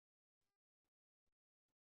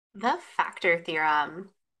The factor theorem.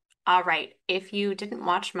 All right, if you didn't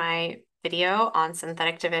watch my video on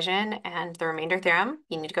synthetic division and the remainder theorem,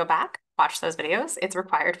 you need to go back, watch those videos. It's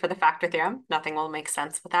required for the factor theorem. Nothing will make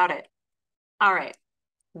sense without it. All right,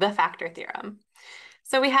 the factor theorem.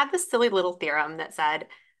 So we had this silly little theorem that said,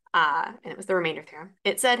 and it was the remainder theorem.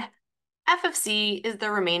 It said f of c is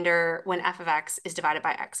the remainder when f of x is divided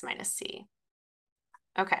by x minus c.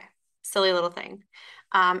 Okay, silly little thing.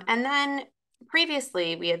 And then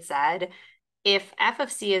previously we had said if f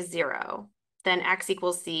of c is 0, then x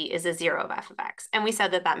equals c is a 0 of f of x. And we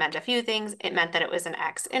said that that meant a few things. It meant that it was an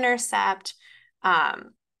x-intercept.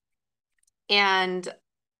 Um, and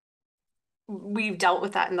we've dealt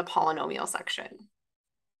with that in the polynomial section.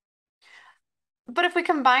 But if we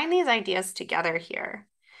combine these ideas together here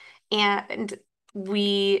and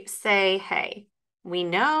we say, hey, we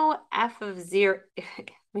know f of 0,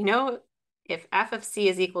 we know if f of c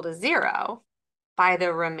is equal to 0 by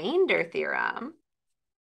the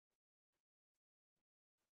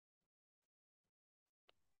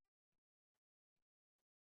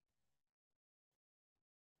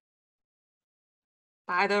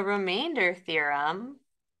remainder theorem,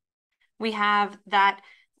 we have that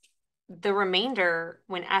the remainder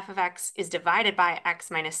when f of x is divided by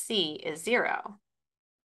x minus c is 0.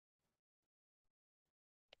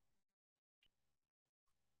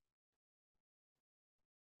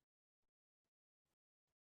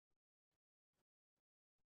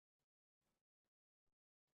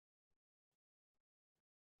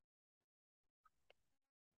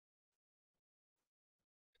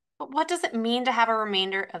 But what does it mean to have a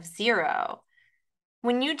remainder of 0?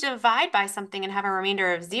 When you divide by something and have a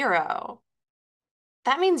remainder of 0,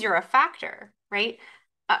 that means you're a factor, right?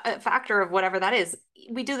 A factor of whatever that is.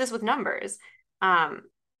 We do this with numbers. Um,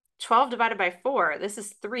 12 divided by 4, this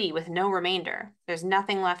is 3 with no remainder. There's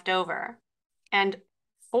nothing left over. And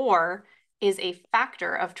 4 is a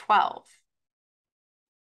factor of 12.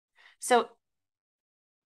 So,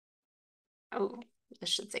 oh, this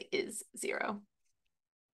should say is 0.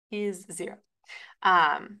 Is 0.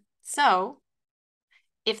 So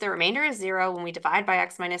if the remainder is 0 when we divide by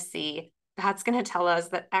x minus c, that's going to tell us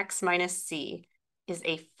that x minus c is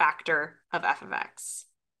a factor of f of x.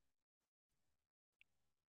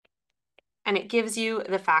 And it gives you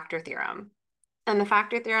the factor theorem. And the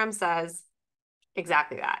factor theorem says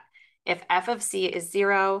exactly that. If f of c is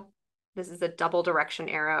 0, this is a double direction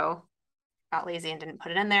arrow. Got lazy and didn't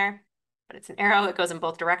put it in there, but it's an arrow that goes in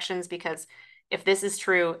both directions because if this is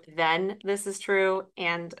true, then this is true,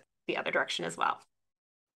 and the other direction as well.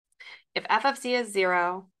 If f of c is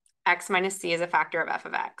 0, x minus c is a factor of f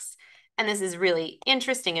of x. And this is really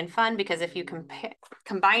interesting and fun because if you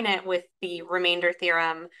combine it with the remainder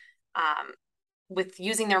theorem, with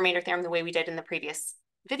using the remainder theorem the way we did in the previous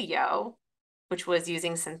video, which was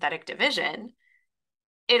using synthetic division,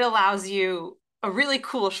 it allows you a really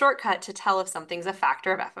cool shortcut to tell if something's a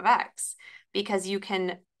factor of f of x because you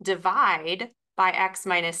can divide by x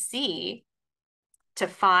minus c to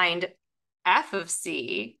find f of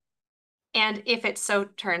c. And if it so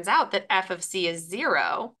turns out that f of c is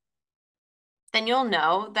 0, then you'll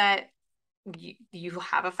know that you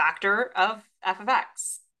have a factor of f of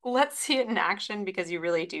x. Let's see it in action because you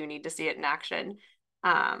really do need to see it in action.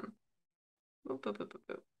 Um,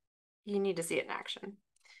 You need to see it in action.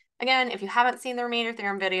 Again, if you haven't seen the remainder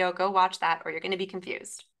theorem video, go watch that or you're going to be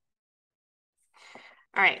confused.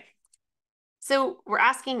 All right. So we're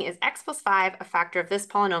asking, is x plus 5 a factor of this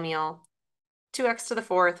polynomial? 2x to the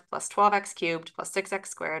fourth plus 12x cubed plus 6x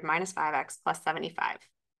squared minus 5x plus 75.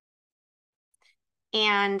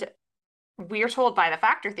 And we're told by the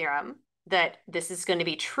factor theorem that this is going to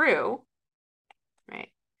be true, right?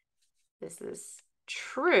 This is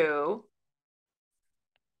true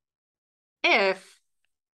if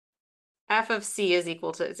f of c is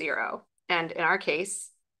equal to 0. And in our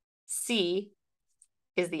case, c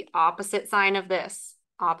is the opposite sign of this,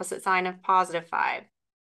 opposite sign of positive 5,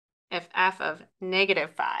 if f of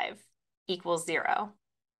negative 5 equals 0.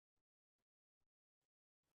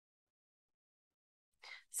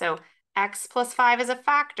 So x plus 5 is a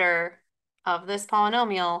factor of this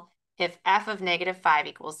polynomial if f of negative 5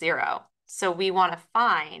 equals 0. So we want to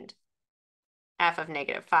find f of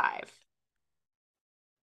negative 5.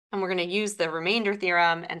 And we're going to use the remainder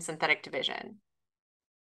theorem and synthetic division.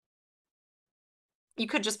 You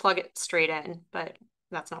could just plug it straight in, but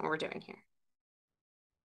that's not what we're doing here.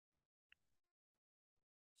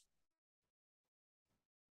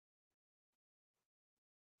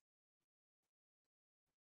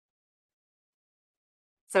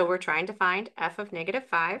 So we're trying to find f of negative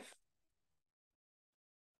 5.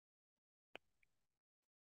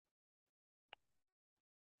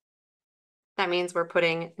 That means we're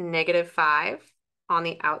putting -5 on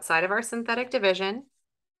the outside of our synthetic division.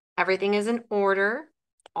 Everything is in order.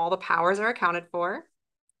 All the powers are accounted for.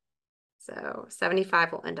 So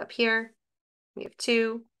 75 will end up here. We have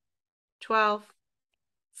 2, 12,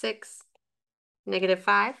 6,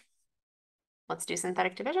 -5. Let's do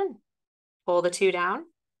synthetic division. Pull the 2 down.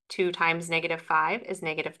 2 times -5 is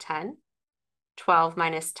 -10. 12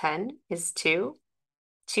 minus 10 is 2.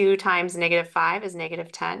 2 times -5 is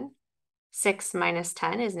 -10. 6 minus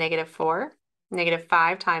 10 is -4.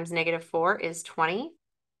 -5 times -4 is 20.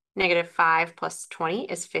 -5 plus 20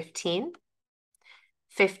 is 15.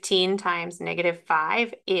 15 times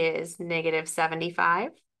 -5 is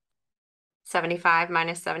 -75. 75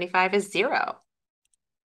 minus 75 is 0.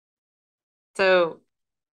 So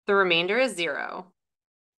the remainder is 0.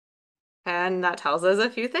 And that tells us a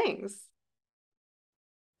few things.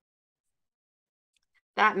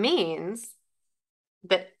 That means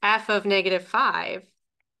that f of -5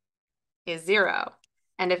 is 0.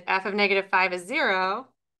 And if f of -5 is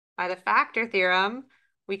 0, by the factor theorem,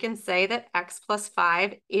 we can say that x plus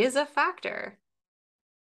 5 is a factor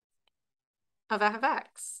of f of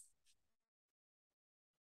x.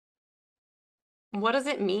 What does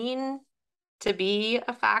it mean to be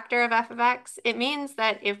a factor of f of x? It means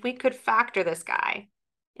that if we could factor this guy,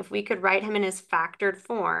 if we could write him in his factored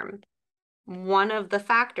form, one of the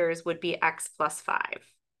factors would be x plus 5,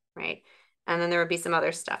 right? And then there would be some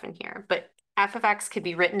other stuff in here. But f of x could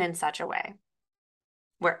be written in such a way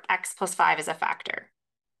where x plus 5 is a factor.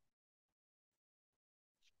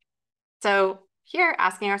 So here,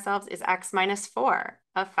 asking ourselves, is x minus 4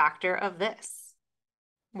 a factor of this?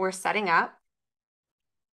 We're setting up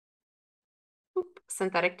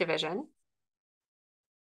synthetic division.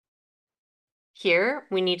 Here,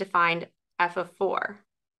 we need to find f of 4.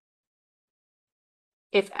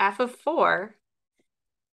 If f of 4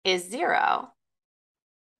 is 0,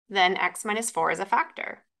 then x minus 4 is a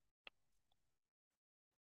factor.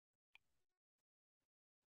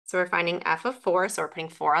 So we're finding f of 4, so we're putting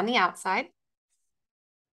 4 on the outside.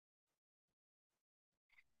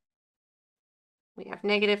 We have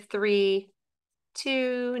 -3,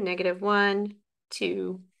 2, -1,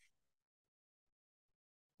 2.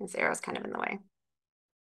 This arrow's kind of in the way.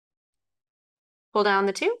 Pull down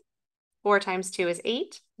the 2. 4 times 2 is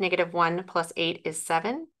 8. -1 plus 8 is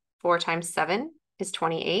 7. 4 times 7 is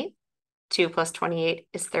 28. 2 plus 28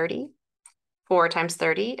 is 30. 4 times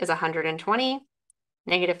 30 is 120.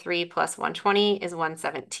 -3 plus 120 is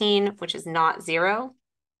 117, which is not 0.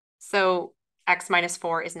 So x minus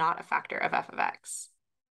 4 is not a factor of f of x.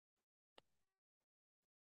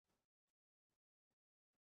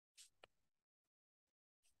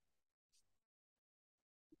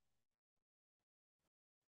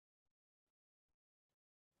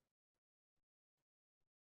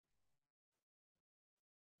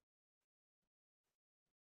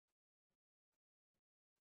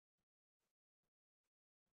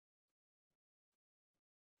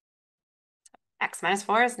 X minus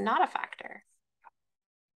 4 is not a factor.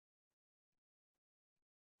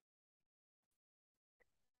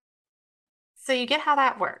 So you get how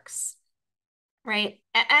that works, right?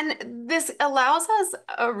 And this allows us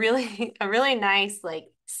a really nice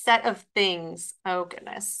like set of things. Oh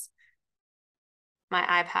goodness.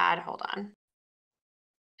 My iPad, hold on.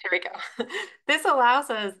 Here we go. This allows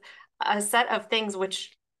us a set of things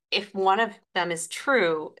which, if one of them is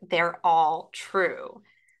true, they're all true.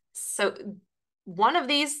 So one of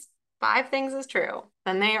these 5 things is true,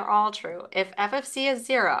 then they are all true. If f of c is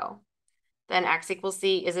 0, then x equals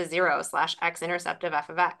c is a 0 / x-intercept of f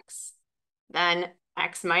of x. Then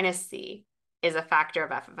x minus c is a factor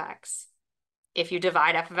of f of x. If you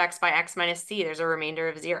divide f of x by x minus c, there's a remainder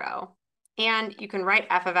of 0. And you can write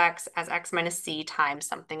f of x as x minus c times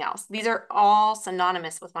something else. These are all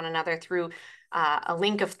synonymous with one another through a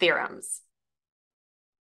link of theorems.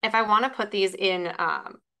 If I want to put these in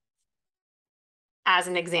as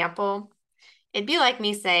an example, it'd be like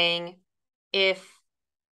me saying, if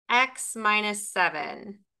x minus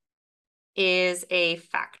 7 is a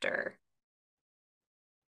factor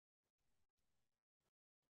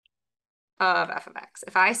of f of x.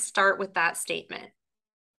 If I start with that statement,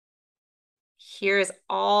 here's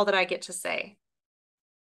all that I get to say.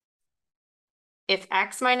 If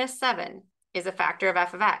x minus 7 is a factor of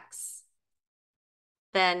f of x,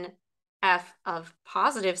 then f of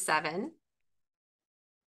positive 7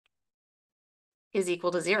 is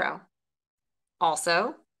equal to 0.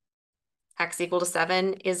 Also, x equal to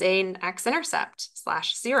 7 is an x-intercept /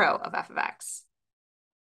 0 of f of x.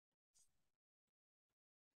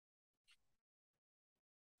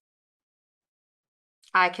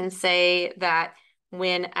 I can say that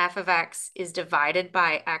when f of x is divided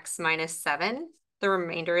by x minus 7, the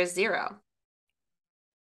remainder is 0.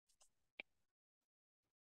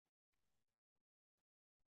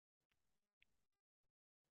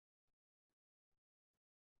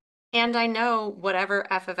 And I know whatever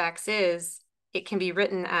f of x is, it can be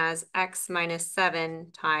written as x minus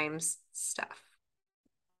 7 times stuff.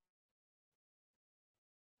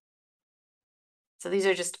 So these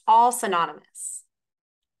are just all synonymous.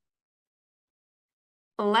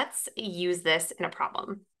 Let's use this in a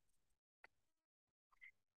problem.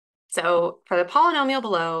 So for the polynomial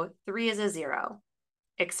below, 3 is a 0.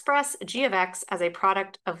 Express g of x as a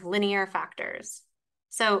product of linear factors.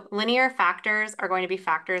 So linear factors are going to be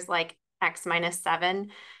factors like x minus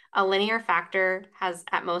 7. A linear factor has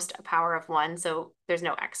at most a power of 1, so there's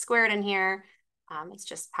no x squared in here. It's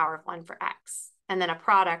just power of 1 for x. And then a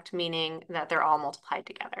product, meaning that they're all multiplied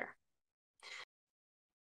together.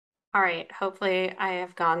 All right, hopefully I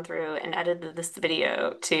have gone through and edited this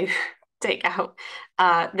video to take out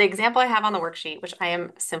the example I have on the worksheet, which I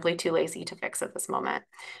am simply too lazy to fix at this moment.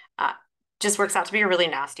 Just works out to be really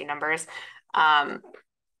nasty numbers.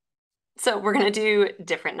 So we're going to do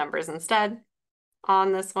different numbers instead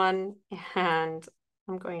on this one, and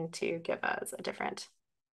I'm going to give us a different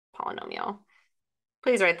polynomial.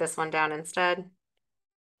 Please write this one down instead.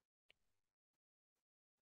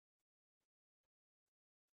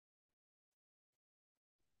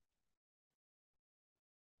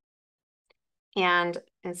 And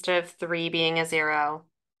instead of 3 being a 0,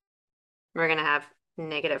 we're going to have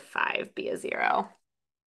 -5 be a 0.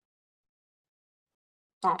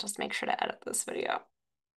 I'll just make sure to edit this video,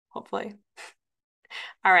 hopefully.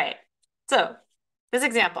 All right, so this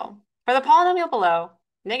example, for the polynomial below,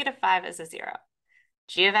 -5 is a 0.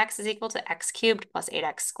 G of x is equal to x cubed plus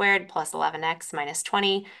 8x squared plus 11x minus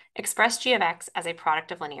 20. Express g of x as a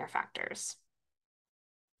product of linear factors.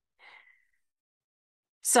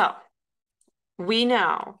 So we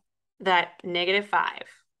know that -5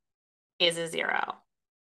 is a 0.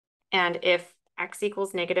 And if x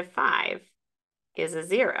equals -5 is a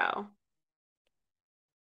 0,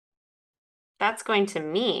 that's going to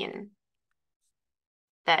mean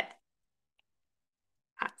that,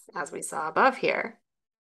 as we saw above here,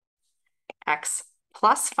 x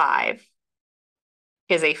plus 5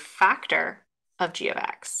 is a factor of g of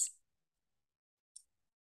x.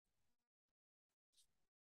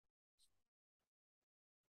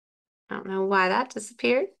 I don't know why that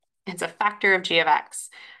disappeared. It's a factor of g of x.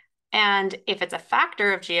 And if it's a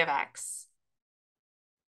factor of g of x,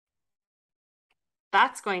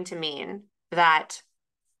 that's going to mean that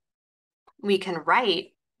we can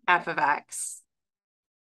write f of x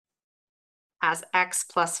as x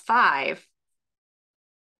plus 5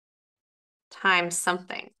 times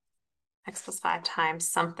something. X plus 5 times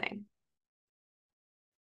something.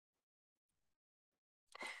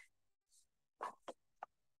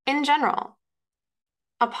 In general,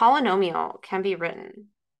 a polynomial can be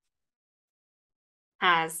written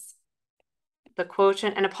as the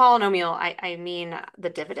quotient, and a polynomial, I mean the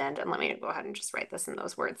dividend, and let me go ahead and just write this in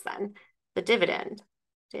those words then. The dividend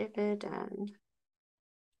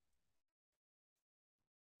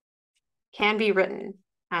can be written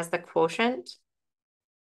as the quotient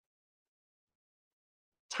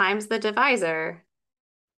times the divisor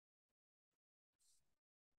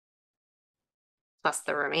plus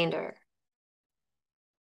the remainder.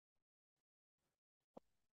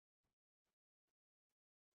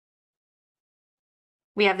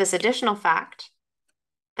 We have this additional fact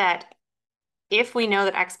that if we know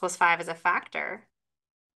that x plus 5 is a factor,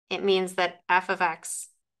 it means that f of x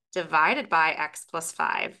divided by x plus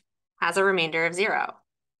 5 has a remainder of 0.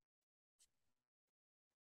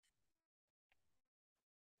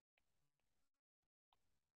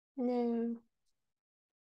 No.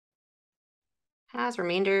 Has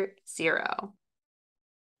remainder 0.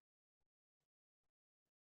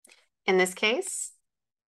 In this case,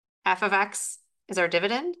 f of x is our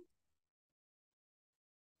dividend.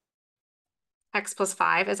 X plus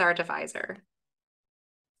 5 is our divisor.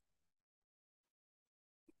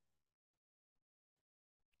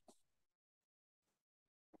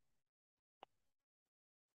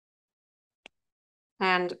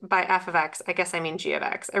 And by f of x, I guess I mean g of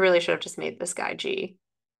x. I really should have just made this guy g.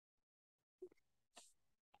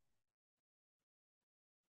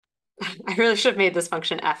 I really should have made this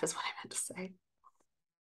function f is what I meant to say.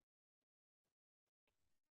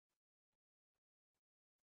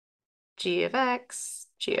 G of x,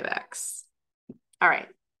 g of x. All right.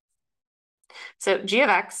 So g of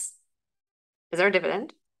x is our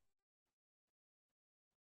dividend.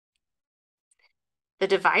 The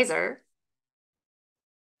divisor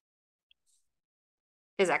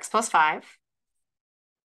is x plus 5.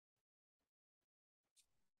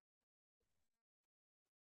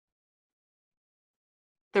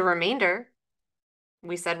 The remainder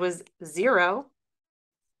we said was 0.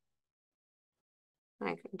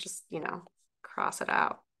 I can just, cross it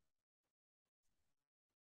out.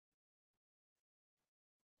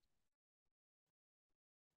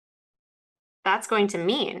 That's going to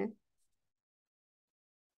mean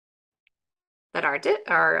that our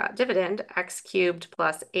dividend, x cubed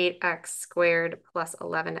plus 8x squared plus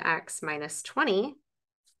 11x minus 20,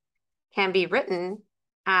 can be written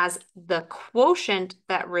as the quotient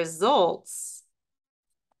that results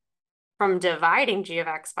from dividing g of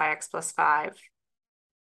x by x plus 5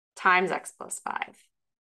 times x plus 5.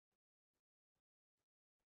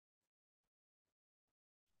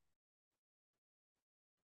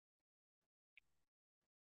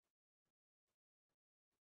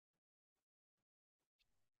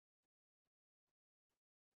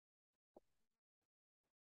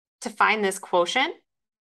 To find this quotient,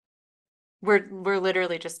 we're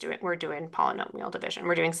literally just doing polynomial division.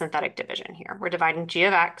 We're doing synthetic division here. We're dividing g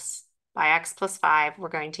of x by x plus 5. We're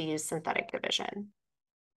going to use synthetic division.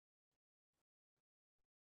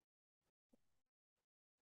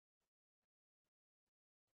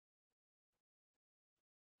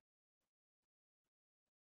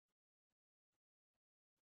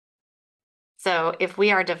 So if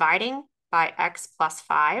we are dividing by x plus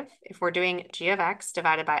 5, if we're doing g of x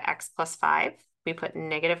divided by x plus 5, we put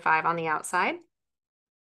 -5 on the outside.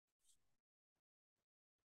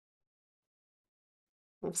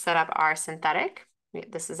 We've set up our synthetic.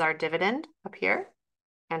 This is our dividend up here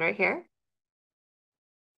and right here.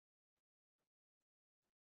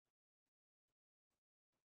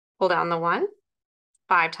 Pull down the 1.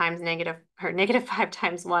 5 times -5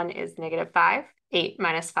 times 1 is -5. 8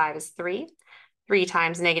 minus 5 is 3. 3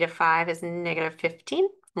 times -5 is -15.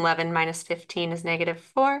 11 minus 15 is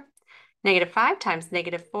 -4. -5 times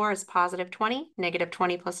 -4 is +20.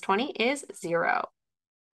 -20 plus 20 is 0.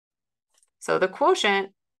 So the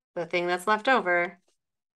quotient, the thing that's left over,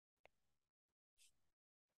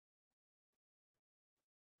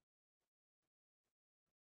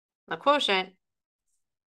 the quotient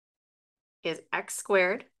is x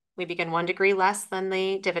squared. We begin 1 degree less than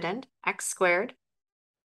the dividend, x squared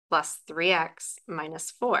plus 3x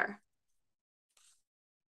minus 4.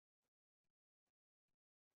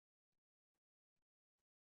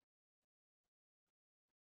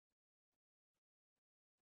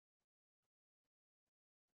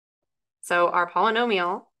 So our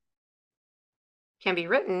polynomial can be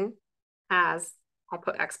written as, I'll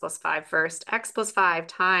put x plus 5 first, x plus 5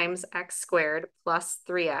 times x squared plus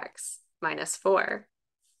 3x minus 4.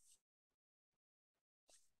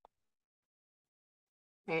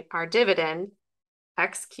 Right, our dividend,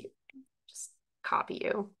 x cubed, just copy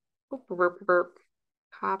you. Burp, burp, burp.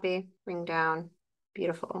 Copy, bring down,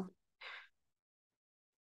 beautiful.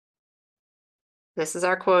 This is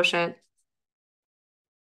our quotient.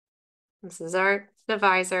 This is our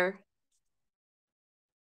divisor.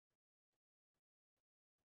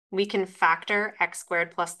 We can factor x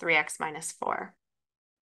squared plus 3x minus 4.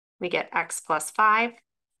 We get x plus 5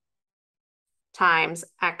 times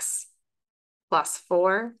x plus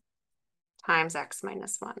 4 times x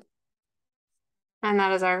minus 1. And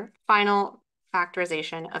that is our final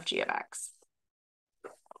factorization of g of x.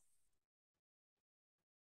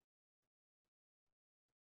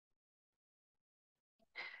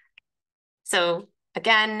 So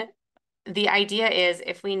again, the idea is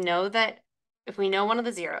if we know one of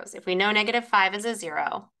the zeros, if we know -5 is a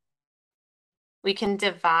 0, we can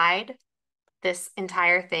divide this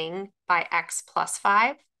entire thing by x plus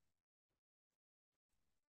 5.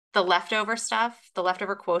 The leftover stuff, the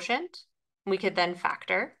leftover quotient, we could then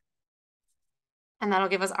factor. And that'll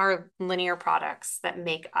give us our linear products that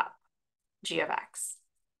make up g of x.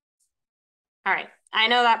 All right, I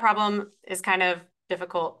know that problem is kind of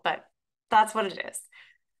difficult, but that's what it is.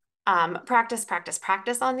 Practice, practice,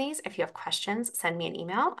 practice on these. If you have questions, send me an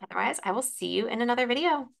email. Otherwise, I will see you in another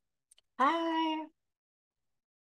video. Bye.